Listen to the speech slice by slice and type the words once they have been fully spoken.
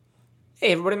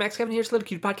Hey everybody, Max Kevin here. It's a little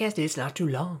cute podcast. It's not too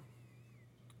long.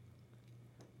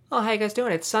 Oh, how you guys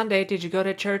doing? It's Sunday. Did you go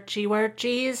to churchy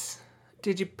worchies?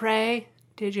 Did you pray?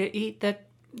 Did you eat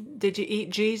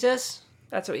Jesus?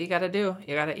 That's what you gotta do.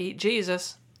 You gotta eat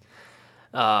Jesus.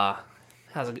 How's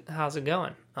it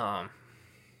going? I'm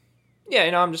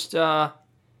just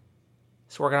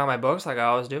working on my books like I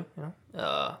always do,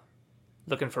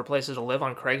 looking for places to live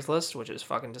on Craigslist, which is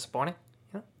fucking disappointing,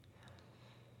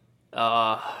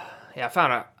 I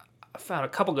found a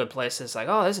couple good places. Like,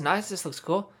 oh, this is nice. This looks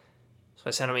cool. So I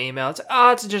sent them an email. It's like,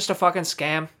 oh, it's just a fucking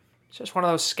scam. It's just one of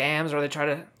those scams where they try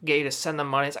to get you to send them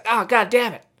money. It's like, oh, god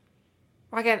damn it.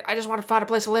 Why can't I just want to find a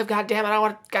place to live? God damn it. I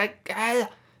want to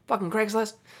fucking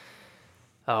Craigslist.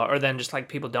 Or then just like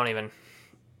people don't even.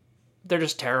 They're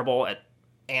just terrible at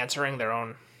answering their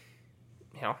own,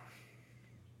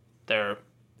 their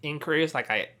inquiries. Like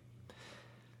I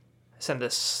sent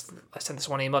this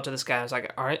one email to this guy. I was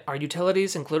like, are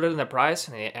utilities included in the price?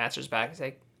 And he answers back. He's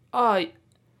like, oh,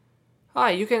 hi,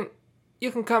 you can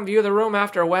come view the room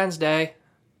after Wednesday.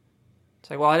 It's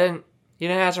like, well, you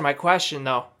didn't answer my question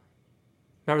though.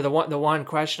 Remember the one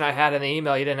question I had in the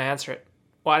email, you didn't answer it.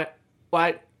 What?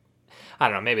 I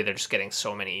don't know, maybe they're just getting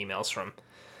so many emails from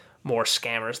more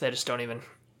scammers, they just don't even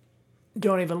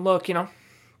look,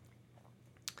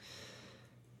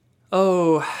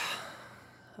 Oh,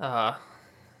 I've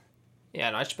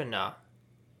just been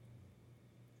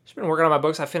working on my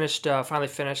books. I finally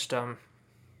finished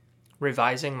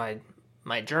revising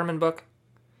my German book.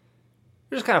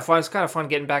 It was kind of fun. It's kind of fun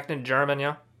getting back into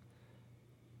German,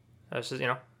 This is,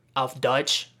 auf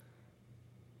Deutsch.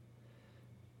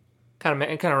 It kind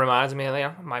of reminds me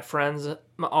of, my friends,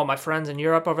 all my friends in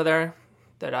Europe over there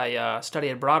that I study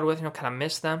abroad with. Kind of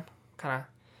miss them. Kind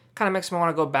of makes me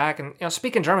want to go back. And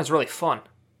speaking German is really fun.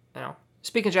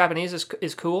 Speaking Japanese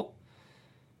is cool,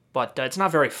 but it's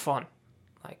not very fun.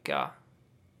 Like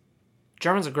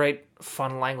German's a great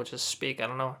fun language to speak. I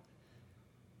don't know.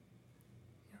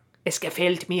 Es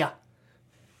gefällt mir.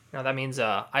 That means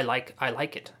I like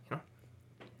it.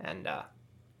 And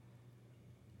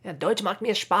Deutsch macht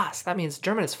mir Spaß. That means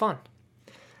German is fun.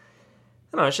 I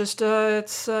don't know. It's just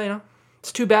it's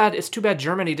too bad. It's too bad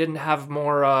Germany didn't have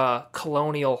more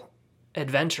colonial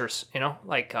adventures,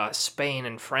 like Spain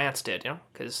and France did,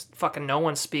 because fucking no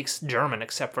one speaks German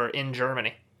except for in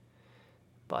Germany.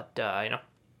 But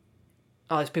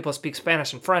all these people speak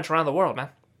Spanish and French around the world, man.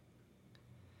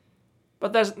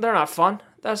 But they're not fun.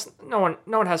 No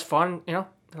one has fun,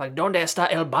 like ¿Dónde está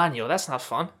el baño? That's not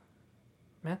fun,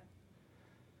 man.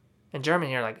 In German,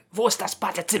 you're like ¿Wo ist das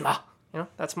Badezimmer?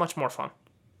 That's much more fun.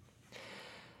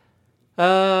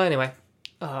 Anyway,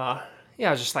 I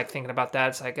was just like thinking about that.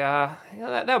 It's like,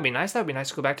 that would be nice. That would be nice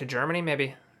to go back to Germany,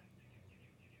 maybe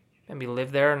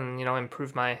live there and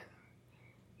improve my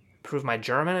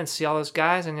German and see all those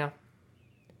guys and And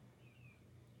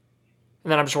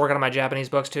then I'm just working on my Japanese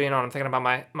books too. I'm thinking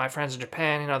about my friends in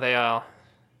Japan. They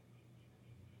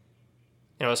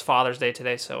it's Father's Day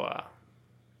today, so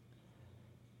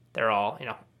they're all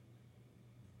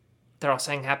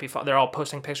saying they're all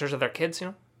posting pictures of their kids,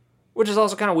 which is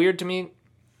also kind of weird to me.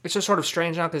 It's just sort of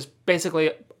strange now because basically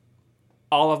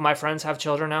all of my friends have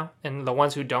children now, and the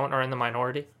ones who don't are in the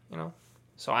minority,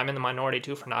 So I'm in the minority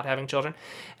too for not having children.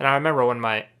 And I remember when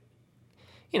we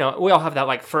all have that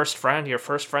like your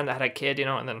first friend that had a kid,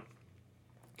 and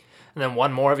then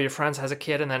one more of your friends has a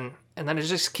kid, and then it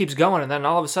just keeps going, and then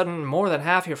all of a sudden more than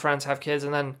half your friends have kids,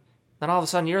 and then all of a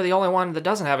sudden you're the only one that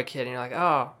doesn't have a kid, and you're like,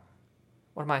 oh,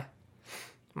 what am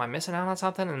I missing out on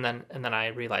something? And then I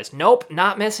realized, nope,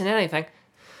 not missing anything.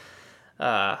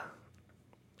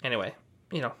 Anyway,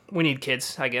 we need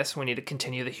kids, I guess. We need to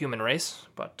continue the human race,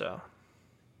 but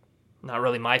not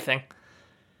really my thing.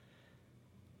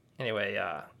 Anyway,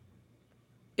 I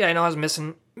was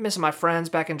missing my friends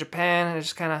back in Japan, and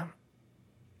it's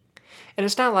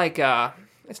not like a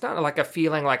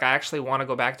feeling like I actually want to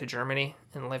go back to Germany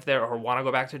and live there or want to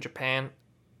go back to Japan.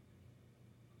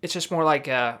 It's just more like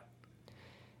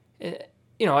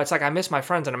it's like I miss my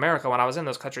friends in America when I was in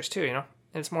those countries too, And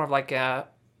it's more of like a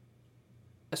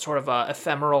sort of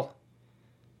ephemeral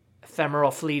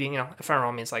fleeting,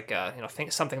 ephemeral means like,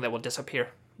 something that will disappear,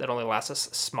 that only lasts a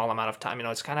small amount of time.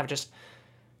 It's kind of just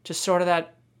sort of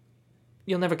that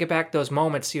you'll never get back those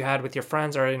moments you had with your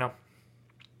friends or, I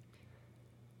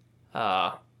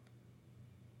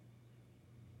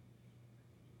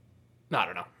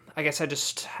don't know. I guess I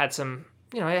just had some,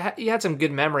 you had some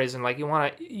good memories and like you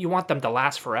want them to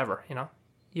last forever,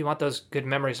 You want those good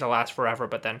memories to last forever,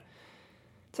 but then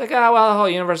it's like, the whole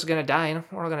universe is going to die,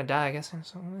 We're all going to die, I guess.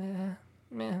 So,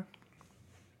 yeah.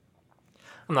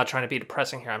 I'm not trying to be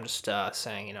depressing here. I'm just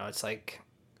saying, it's like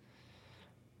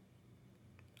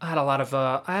I had a lot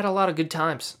of good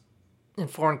times in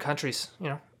foreign countries,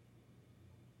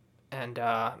 and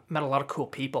met a lot of cool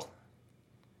people.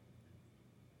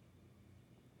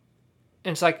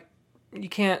 And it's like you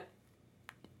can't,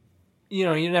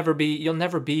 you'll never be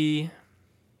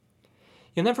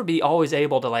always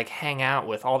able to like hang out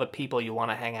with all the people you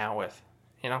want to hang out with,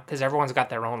 because everyone's got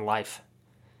their own life.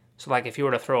 So like if you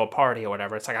were to throw a party or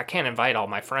whatever, it's like I can't invite all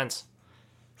my friends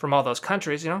from all those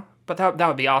countries, but that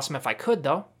would be awesome if I could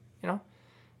though,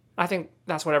 I think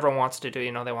that's what everyone wants to do,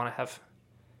 they want to have,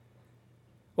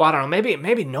 well, I don't know,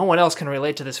 maybe no one else can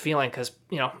relate to this feeling because,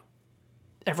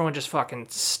 everyone just fucking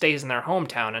stays in their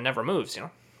hometown and never moves,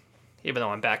 even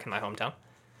though I'm back in my hometown.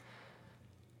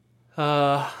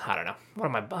 I don't know. What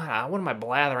am I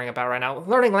blathering about right now?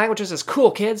 Learning languages is cool,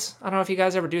 kids. I don't know if you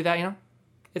guys ever do that,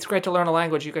 It's great to learn a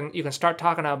language. You can start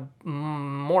talking to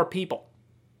more people.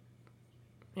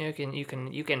 You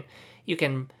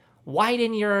can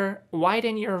widen your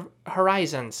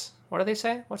horizons. What do they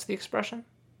say? What's the expression?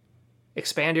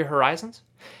 Expand your horizons?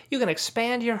 You can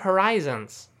expand your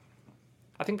horizons.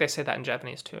 I think they say that in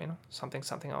Japanese too, something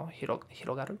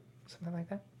hirogaru, something like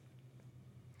that.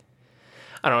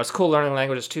 I don't know, it's cool learning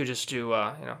languages too, just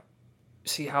to,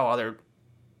 see how other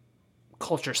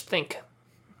cultures think,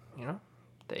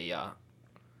 They,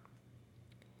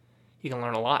 you can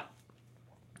learn a lot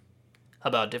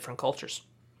about different cultures.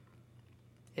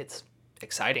 It's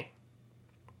exciting.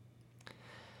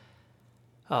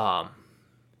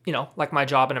 Like my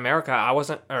job in America,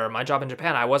 my job in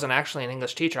Japan, I wasn't actually an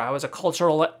English teacher. I was a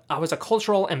cultural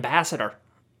ambassador.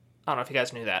 I don't know if you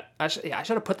guys knew that. I should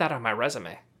have put that on my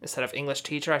resume. Instead of English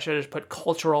teacher, I should have just put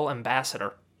cultural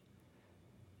ambassador.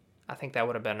 I think that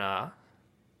would have been,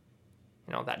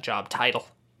 that job title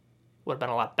would have been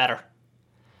a lot better.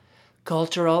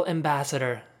 Cultural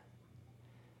ambassador.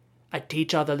 I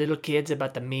teach all the little kids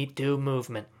about the Me Too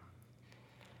movement.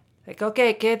 Like,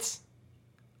 okay, kids,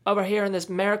 over here in this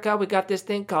America, we got this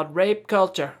thing called rape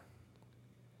culture.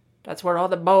 That's where all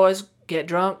the boys get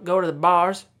drunk, go to the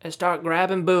bars, and start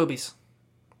grabbing boobies.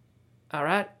 All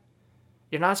right?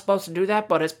 You're not supposed to do that,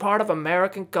 but it's part of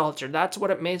American culture. That's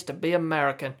what it means to be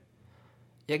American.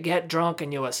 You get drunk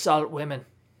and you assault women.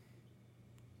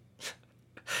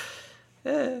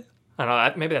 I don't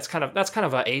know. Maybe that's kind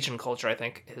of an Asian culture. I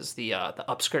think is the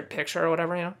upskirt picture or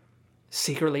whatever.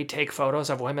 Secretly take photos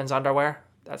of women's underwear.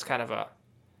 That's kind of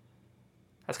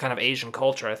Asian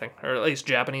culture, I think, or at least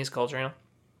Japanese culture.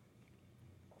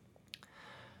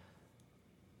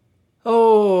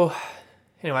 Oh,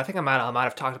 anyway, I think I might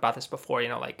have talked about this before.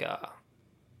 Like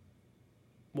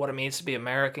what it means to be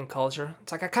American culture.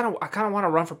 It's like I kind of want to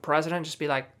run for president. Just be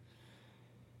like,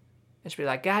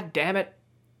 God damn it,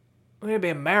 we're gonna be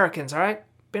Americans, all right?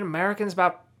 Being Americans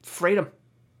about freedom,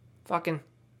 fucking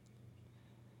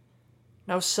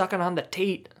no sucking on the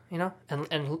teat, and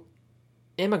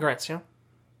immigrants,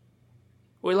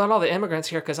 We let all the immigrants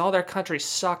here because all their countries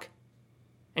suck,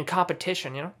 and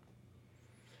competition,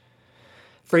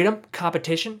 Freedom,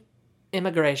 competition,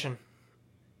 immigration.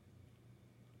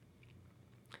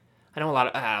 I know a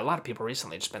lot of people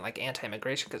recently just been like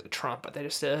anti-immigration because of Trump, but they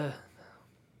just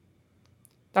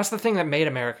that's the thing that made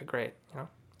America great.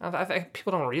 I think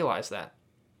people don't realize that.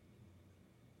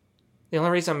 The only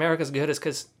reason America's good is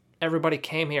because everybody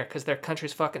came here because their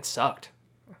countries fucking sucked,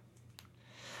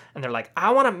 and they're like,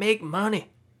 I want to make money.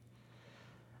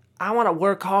 I want to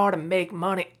work hard and make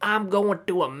money. I'm going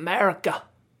to America.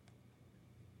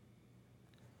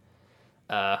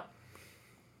 I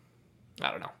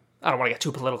don't know. I don't want to get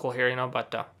too political here,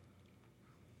 but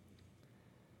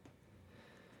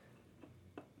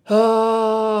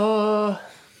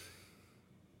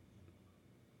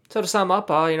so to sum up,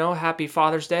 happy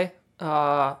Father's Day.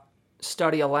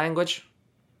 Study a language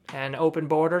and open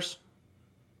borders.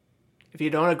 If you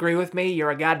don't agree with me,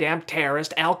 you're a goddamn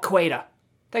terrorist. Al Qaeda.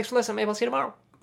 Thanks for listening. Maybe I'll see you tomorrow.